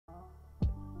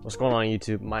What's going on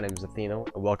YouTube? My name is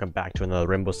Athieno and welcome back to another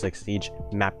Rainbow Six Siege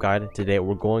map guide. Today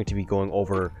we're going to be going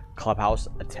over Clubhouse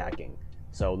attacking.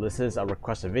 So this is a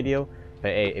requested video, but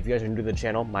hey, if you guys are new to the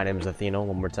channel, my name is Athieno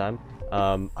one more time.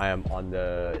 I am on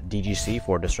the DGC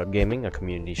for Disrupt Gaming, a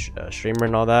community streamer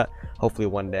and all that. Hopefully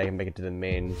one day I can make it to the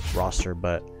main roster,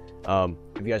 but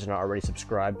if you guys are not already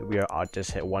subscribed, we are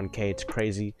just hit 1K. It's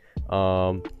crazy.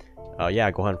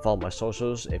 Yeah, go ahead and follow my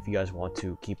socials if you guys want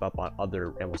to keep up on other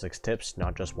Rainbow Six tips,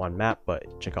 not just one map,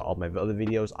 but check out all my other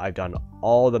videos. I've done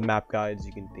all the map guides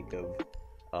you can think of.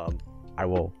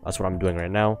 That's what I'm doing right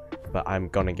now, but I'm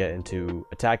gonna get into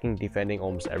attacking, defending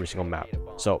almost every single map.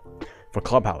 So for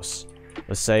Clubhouse,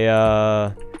 let's say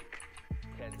wow,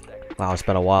 it's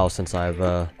been a while since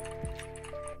I've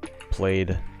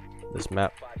played this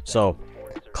map. So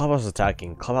Clubhouse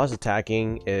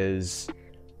attacking is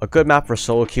a good map for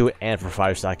solo queue and for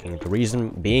 5 stacking. The reason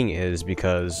being is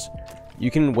because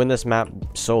you can win this map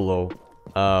solo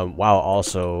while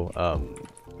also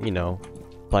you know,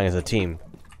 playing as a team.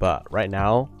 But right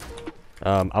now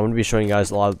I'm going to be showing you guys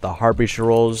a lot of the hard breacher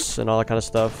rolls and all that kind of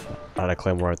stuff. I had a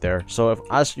claymore right there. So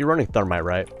if you're running thermite,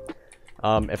 right,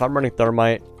 if I'm running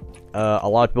thermite, a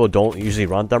lot of people don't usually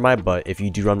run thermite, but if you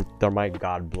do run thermite,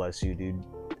 God bless you, dude.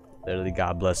 Literally,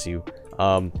 God bless you.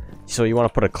 So you want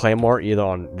to put a claymore either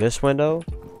on this window,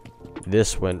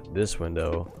 this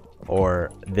window,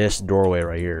 or this doorway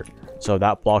right here. So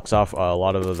that blocks off a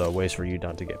lot of the ways for you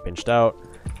not to get pinched out.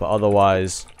 But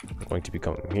otherwise, I'm going to be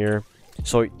coming here.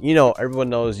 So you know, everyone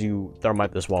knows you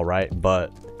thermite this wall, right?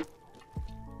 But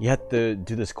you have to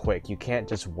do this quick. You can't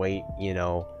just wait, you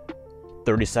know,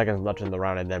 30 seconds left in the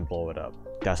round and then blow it up.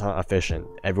 That's not efficient.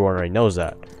 Everyone already knows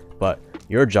that. But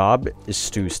your job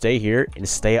is to stay here and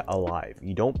stay alive.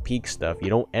 You don't peek stuff. You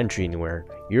don't entry anywhere.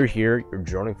 You're here. You're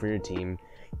droning for your team.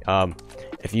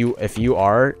 If you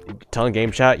are telling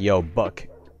game chat, yo, Buck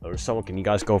or someone, can you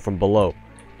guys go from below?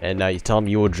 And you tell them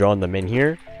you will drone them in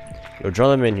here. You'll drone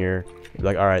them in here. You're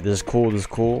like, all right, this is cool. This is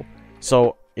cool.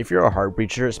 So if you're a hard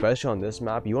breacher, especially on this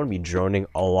map, you want to be droning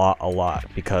a lot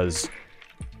because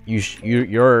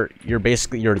you're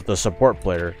basically the support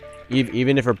player.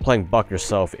 Even if you're playing Buck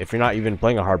yourself, if you're not even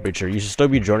playing a hard breacher, you should still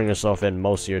be droning yourself in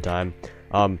most of your time.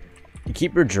 You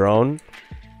keep your drone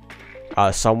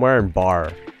somewhere in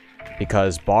bar,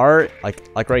 because bar,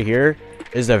 like right here,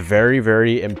 is a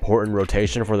very important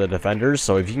rotation for the defenders.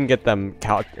 So if you can get them,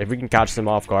 if we can catch them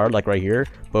off guard, like right here,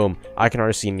 boom, I can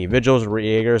already see any vigils or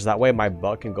Jaegers. That way my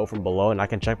Buck can go from below and I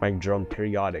can check my drone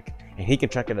periodic, and he can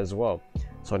check it as well.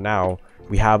 So now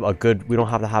we have a good, we don't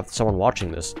have to have someone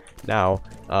watching this. Now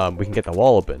we can get the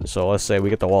wall open. So let's say we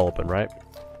get the wall open, right?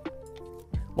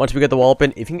 Once we get the wall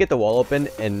open, if you can get the wall open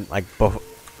in like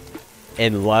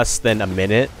in less than a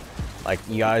minute, like,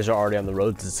 you guys are already on the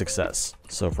road to success.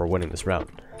 So for winning this round,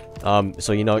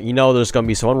 so you know there's gonna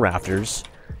be someone rafters.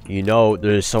 You know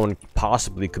there's someone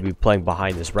possibly could be playing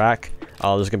behind this rack.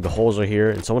 There's gonna be holes right here,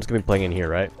 and someone's gonna be playing in here,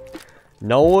 right?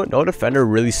 No defender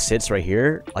really sits right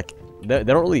here. Like, they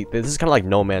don't really, this is kind of like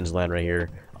no man's land right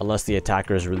here, unless the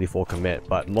attacker is really full commit.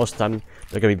 But most of the time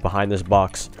they're gonna be behind this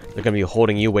box. They're gonna be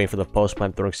holding you, waiting for the post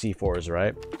plant, throwing C4s,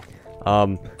 right?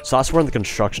 So that's where the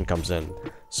construction comes in.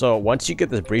 So once you get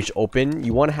this breach open,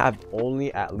 you want to have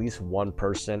only at least one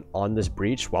person on this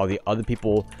breach while the other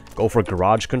people go for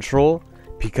garage control,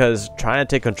 because trying to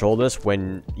take control of this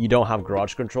when you don't have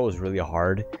garage control is really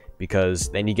hard, because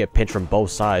then you get pinched from both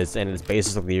sides and it's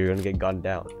basically you're gonna get gunned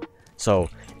down. So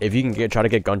if you can try to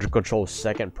get gun control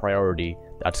second priority,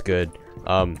 that's good.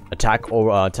 Attack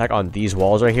on these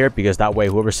walls right here, because that way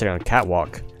whoever's sitting on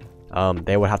catwalk,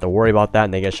 they would have to worry about that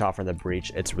and they get shot from the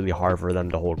breach. It's really hard for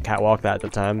them to hold catwalk that at the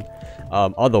time.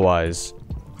 Otherwise,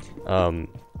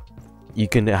 you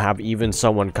can have even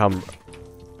someone come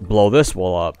blow this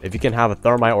wall up. If you can have a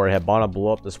thermite or a Hibana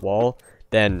blow up this wall,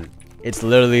 then it's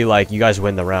literally like you guys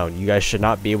win the round. You guys should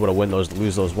not be able to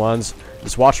lose those ones.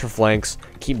 Just watch for flanks,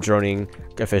 keep droning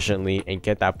efficiently, and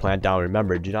get that plant down.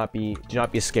 Remember, do not be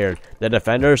scared. The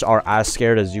defenders are as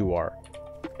scared as you are.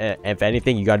 If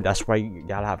anything, that's why you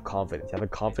gotta have confidence. You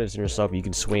have confidence in yourself. You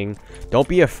can swing. Don't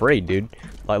be afraid, dude.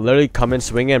 Like, literally come in,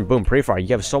 swing in, boom, pre-fire. You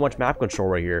have so much map control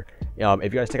right here.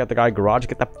 If you guys take out the guy garage,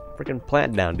 get that freaking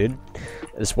plant down, dude.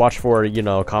 Just watch for, you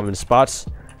know, common spots.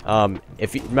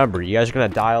 Remember, you guys are gonna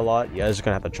die a lot. You guys are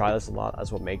gonna have to try this a lot.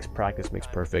 That's what makes practice makes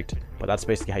perfect. But that's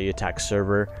basically how you attack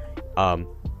server.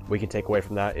 We can take away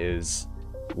from that is,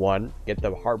 1, get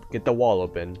the wall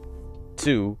open.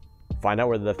 2, find out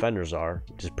where the defenders are,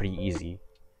 which is pretty easy.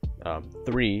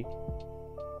 3,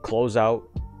 close out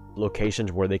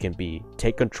locations where they can be.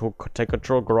 Take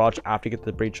control garage after you get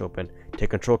the breach open. Take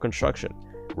control construction.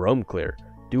 Roam clear.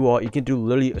 You can do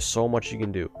literally so much you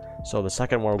can do. So the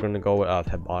second one, we're going to go with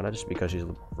Hibana, just because she's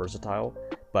versatile.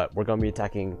 But we're going to be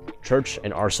attacking Church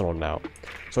and Arsenal now.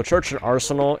 So Church and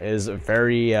Arsenal is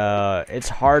very it's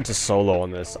hard to solo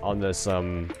on this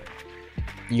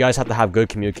you guys have to have good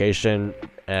communication,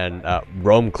 and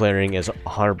roam clearing is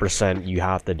 100%. You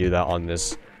have to do that on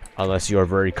this, unless you are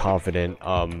very confident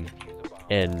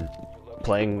in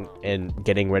playing and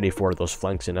getting ready for those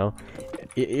flanks. You know,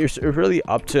 it's really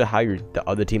up to how the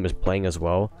other team is playing as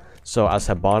well. So as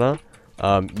Hibana,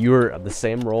 you're the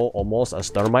same role almost as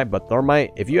Thermite, but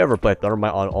Thermite, if you ever play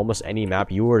Thermite on almost any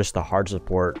map, you are just a hard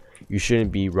support. You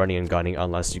shouldn't be running and gunning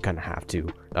unless you kind of have to.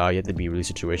 You have to be really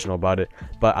situational about it.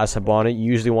 But as Hibana, you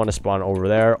usually want to spawn over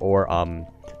there or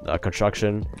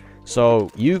construction. So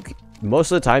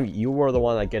most of the time you are the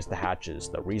one that gets the hatches.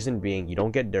 The reason being, you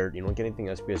don't get dirt, you don't get anything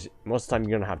else, because most of the time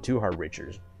you're gonna have 2 hard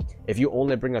reachers. If you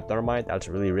only bring a Thermite, that's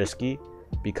really risky,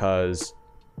 because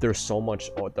there's so much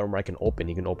Thermite can open.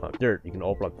 You can open up dirt, you can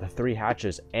open up the 3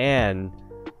 hatches, and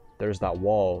there's that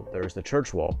wall, there's the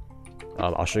church wall.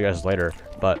 I'll show you guys later,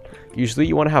 but usually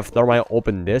you want to have Thermite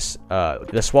open this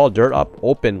wall dirt up,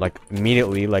 open like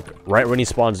immediately, like right when he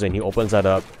spawns in, he opens that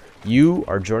up. You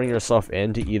are joining yourself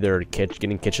into either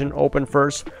getting kitchen open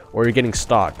first, or you're getting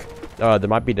stock. There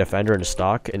might be defender and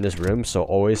stock in this room, so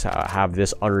always have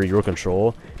this under your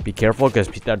control. Be careful, because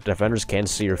defenders can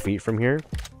see your feet from here.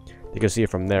 They can see it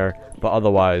from there, but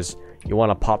otherwise you want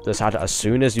to pop this hatch as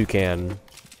soon as you can.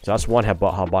 So that's one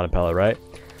Hibana pellet, right?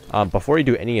 Before you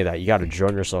do any of that, you got to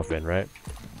join yourself in, right?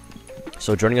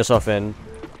 So joining yourself in,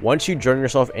 once you join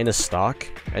yourself into stock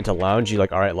and to lounge, you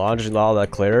like, all right, lounge, allow that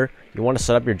clear. You want to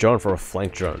set up your drone for a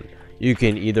flank drone. You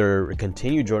can either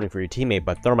continue droning for your teammate,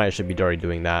 but Thermite should be already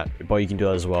doing that, but you can do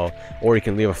that as well. Or you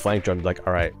can leave a flank drone, like,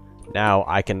 all right, now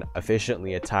I can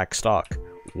efficiently attack stock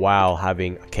while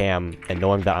having a cam and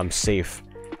knowing that I'm safe.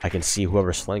 I can see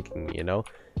whoever's flanking me, you know?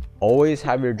 Always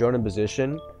have your drone in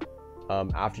position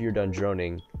after you're done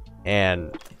droning,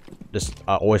 and just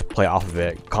always play off of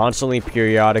it. Constantly,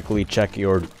 periodically check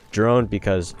your drone,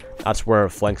 because that's where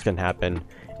flanks can happen.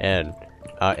 And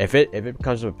if it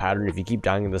becomes a pattern, if you keep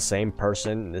dying to the same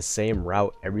person, the same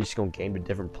route every single game to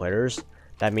different players,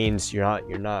 that means you're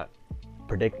not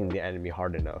predicting the enemy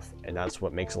hard enough, and that's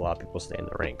what makes a lot of people stay in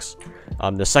the ranks.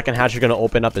 The second hatch you're going to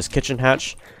open up is kitchen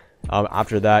hatch.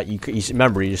 After that, you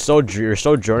remember, you're still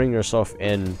joining yourself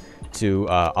in to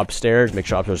upstairs. Make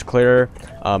sure upstairs is clear.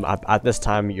 At this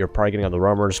time, you're probably getting all the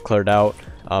roamers cleared out.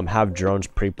 Have drones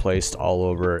pre-placed all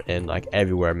over and like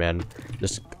everywhere, man.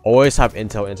 Just always have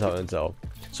intel.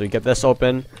 So you get this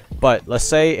open. But let's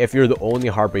say if you're the only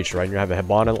hard breacher, right, and you have a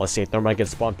Hibana, let's say Thermite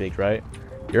gets spawn peaked, right?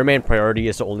 Your main priority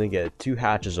is to only get 2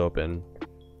 hatches open,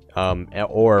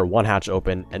 or 1 hatch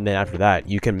open, and then after that,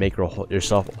 you can make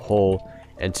yourself whole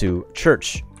into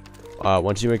church.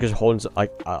 Once you make your whole,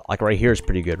 like right here is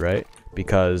pretty good, right?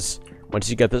 Because once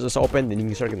you get this open, then you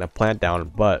can start getting the plant down.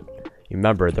 But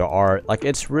remember, there are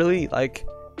it's really like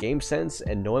game sense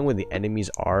and knowing where the enemies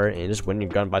are, and just winning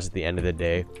your gun fights at the end of the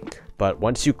day. But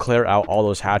once you clear out all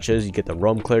those hatches, you get the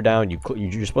roam clear down.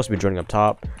 You're supposed to be joining up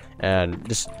top, and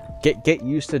just get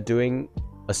used to doing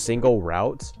a single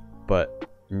route, but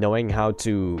knowing how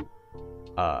to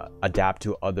adapt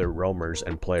to other roamers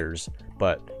and players.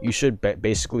 But you should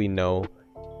basically know,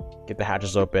 get the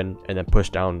hatches open and then push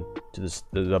down to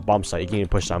the bomb site. You can even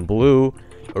push down blue,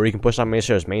 or you can push down main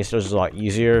stairs. Main stairs is a lot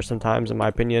easier sometimes, in my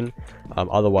opinion.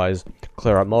 Otherwise,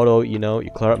 clear up moto. You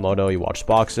clear up moto, you watch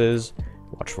boxes,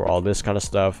 watch for all this kind of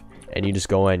stuff, and you just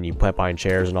go in, you plant behind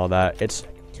chairs and all that.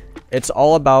 It's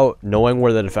all about knowing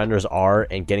where the defenders are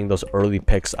and getting those early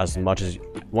picks. As much as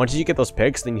once you get those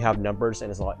picks, then you have numbers, and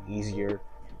it's a lot easier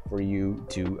for you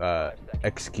to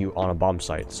execute on a bomb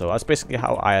site. So that's basically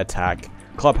how I attack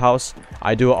Clubhouse.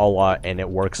 I do it a lot, and it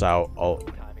works out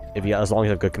as long as you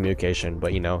have good communication.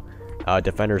 But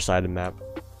defender side of the map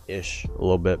ish a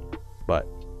little bit, but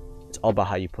it's all about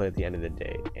how you play at the end of the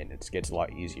day, and it gets a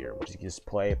lot easier once you just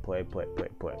play.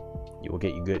 You will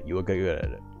get good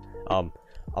at it.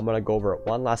 I'm gonna go over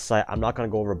one last site. I'm not gonna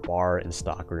go over bar and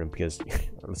stock room, because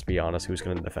let's be honest, who's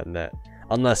gonna defend that?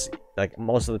 Unless, like,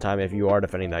 most of the time, if you are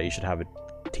defending that, you should have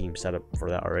a team set up for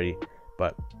that already.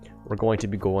 But we're going to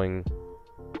be going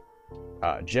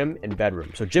gym and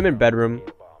bedroom. So gym and bedroom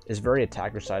is very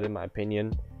attacker sided, in my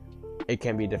opinion. It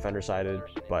can be defender sided,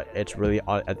 but it's really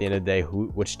at the end of the day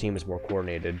which team is more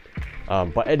coordinated.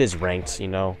 But it is ranked,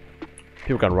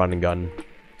 people can run and gun.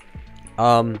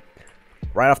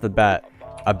 Right off the bat,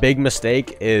 a big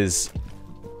mistake is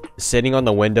sitting on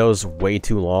the windows way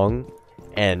too long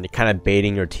and kind of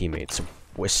baiting your teammates.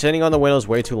 Sitting on the windows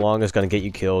way too long is going to get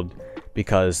you killed,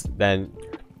 because then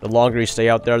the longer you stay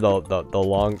out there,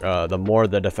 the more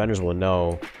the defenders will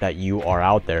know that you are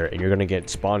out there and you're gonna get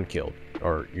spawn killed,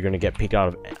 or you're gonna get peeked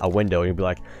out of a window and you'll be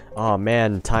like, oh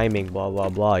man, timing, blah blah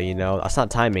blah. You know, that's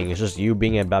not timing, it's just you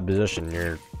being in a bad position.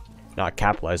 You're not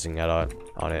capitalizing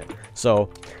on it. So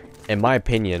in my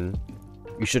opinion,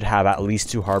 you should have at least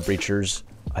 2 hard breachers,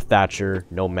 a Thatcher,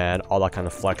 Nomad, all that kind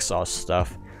of flex sauce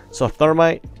stuff. So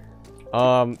Thermite,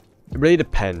 it really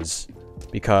depends,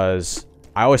 because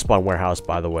I always spawn warehouse,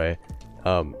 by the way.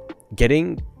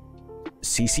 Getting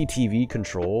CCTV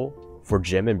control for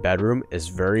gym and bedroom is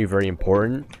very, very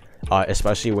important,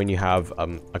 especially when you have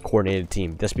a coordinated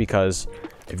team. Just because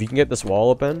if you can get this wall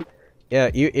open, yeah,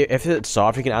 if it's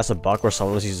soft, you can ask a buck or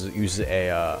someone else uses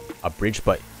a breach.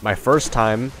 But my first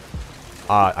time,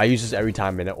 I use this every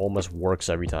time, and it almost works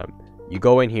every time. You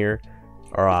go in here,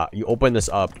 or you open this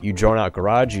up, you drone out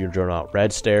garage, you drone out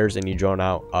red stairs, and you drone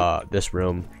out this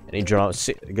room, and you drone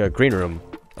out green room,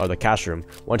 or the cash room.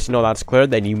 Once you know that's clear,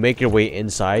 then you make your way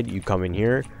inside. You come in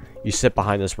here, you sit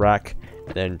behind this rack,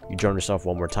 and then you drone yourself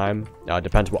one more time. Now it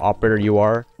depends what operator you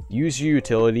are. Use your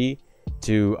utility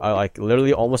to like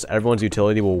literally almost everyone's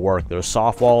utility will work. There's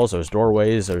soft walls, there's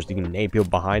doorways, there's you can nade people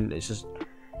behind.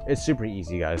 It's super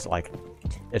easy, guys. Like,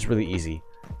 it's really easy.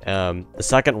 The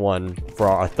second one for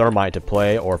our Thermite to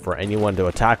play, or for anyone to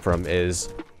attack from, is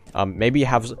maybe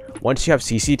once you have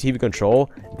CCTV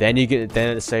control, then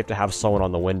it's safe to have someone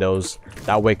on the windows.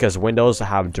 That way, because windows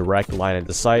have direct line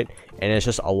into sight, and it's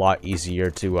just a lot easier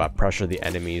to pressure the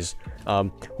enemies.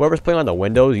 Whoever's playing on the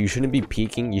windows, you shouldn't be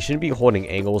peeking. You shouldn't be holding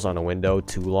angles on a window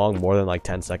too long, more than like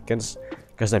 10 seconds,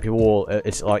 because then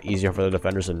it's a lot easier for the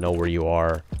defenders to know where you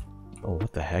are. Oh,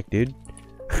 what the heck, dude?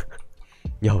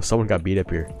 Yo, someone got beat up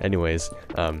here. Anyways,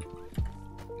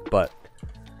 but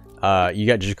you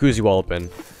got jacuzzi wall open.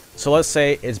 So let's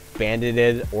say it's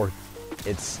bandited, or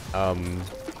it's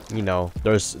you know,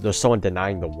 there's someone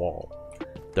denying the wall.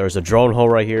 There's a drone hole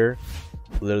right here.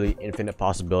 Literally infinite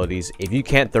possibilities. If you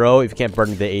can't throw, if you can't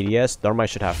burn the ADS, Thermite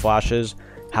should have flashes.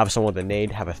 Have someone with a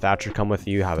nade. Have a Thatcher come with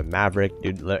you. Have a Maverick.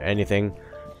 Do anything.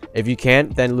 If you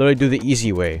can't, then literally do the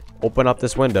easy way. Open up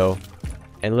this window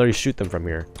and literally shoot them from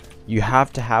here. You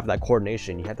have to have that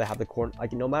coordination. You have to have the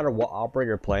like, no matter what operator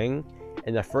you're playing,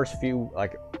 in the first few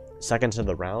like seconds of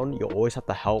the round, you'll always have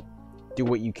to help do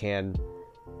what you can.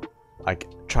 Like,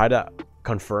 try to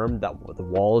confirm that the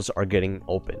walls are getting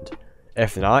opened.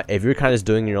 If not, if you're kind of just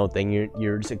doing your own thing,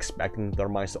 you're just expecting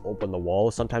Thermites to open the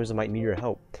wall, sometimes they might need your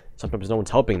help. Sometimes no one's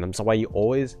helping them. So why you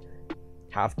always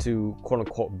have to quote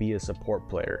unquote be a support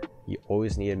player. You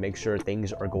always need to make sure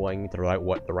things are going the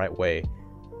right way.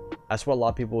 That's what a lot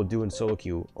of people do in solo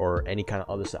queue or any kind of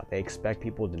other stuff. They expect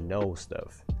people to know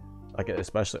stuff. Like,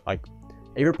 especially like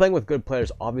if you're playing with good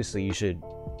players, obviously you should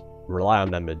rely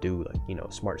on them to do, like, you know,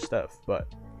 smart stuff.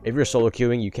 But if you're solo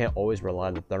queuing, you can't always rely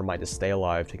on the Thermite to stay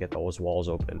alive to get those walls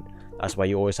open. That's why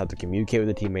you always have to communicate with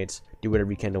the teammates, do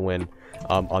whatever you can to win.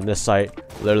 On this site,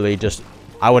 literally just,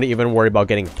 I wouldn't even worry about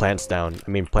getting plants down. I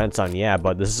mean, plants down, yeah,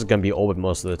 but this is gonna be open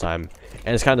most of the time,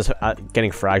 and it's kind of just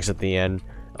getting frags at the end.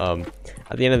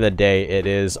 At the end of the day, it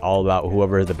is all about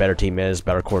whoever the better team is,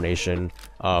 better coordination,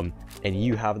 and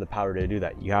you have the power to do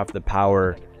that. You have the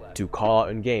power to call out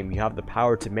in game. You have the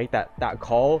power to make that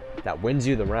call that wins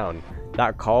you the round.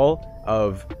 That call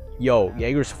of, yo,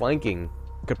 Jaeger's flanking,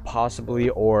 could possibly,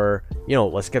 or, you know,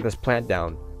 let's get this plant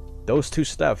down. Those two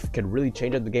stuff could really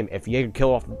change up the game. If Jaeger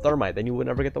killed off the Thermite, then you would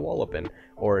never get the wall open.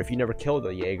 Or if you never killed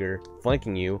the Jaeger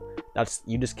flanking you,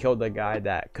 you just killed the guy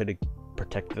that could have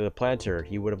protected the planter.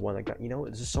 He would have won that guy. You know,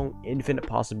 it's just so infinite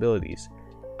possibilities.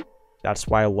 That's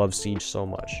why I love Siege so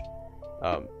much.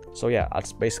 So yeah,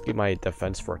 that's basically my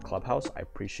defense for Clubhouse. I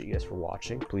appreciate you guys for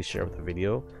watching. Please share with the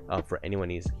video. For anyone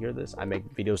who needs to hear this, I make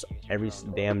videos every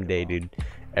damn day, dude.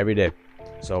 Every day.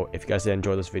 So if you guys did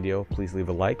enjoy this video, please leave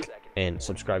a like and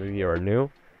subscribe if you are new.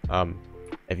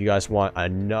 If you guys want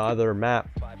another map,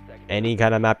 any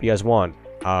kind of map you guys want,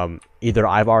 either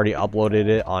I've already uploaded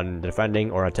it on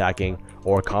defending or attacking,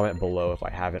 or comment below if I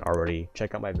haven't already.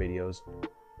 Check out my videos.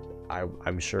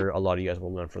 I'm sure a lot of you guys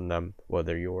will learn from them,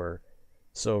 whether you're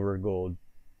silver, gold,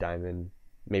 diamond,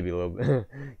 maybe a little bit,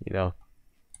 you know.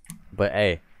 But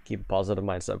hey, keep a positive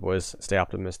mindset, boys. Stay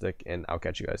optimistic, and I'll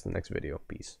catch you guys in the next video.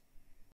 Peace.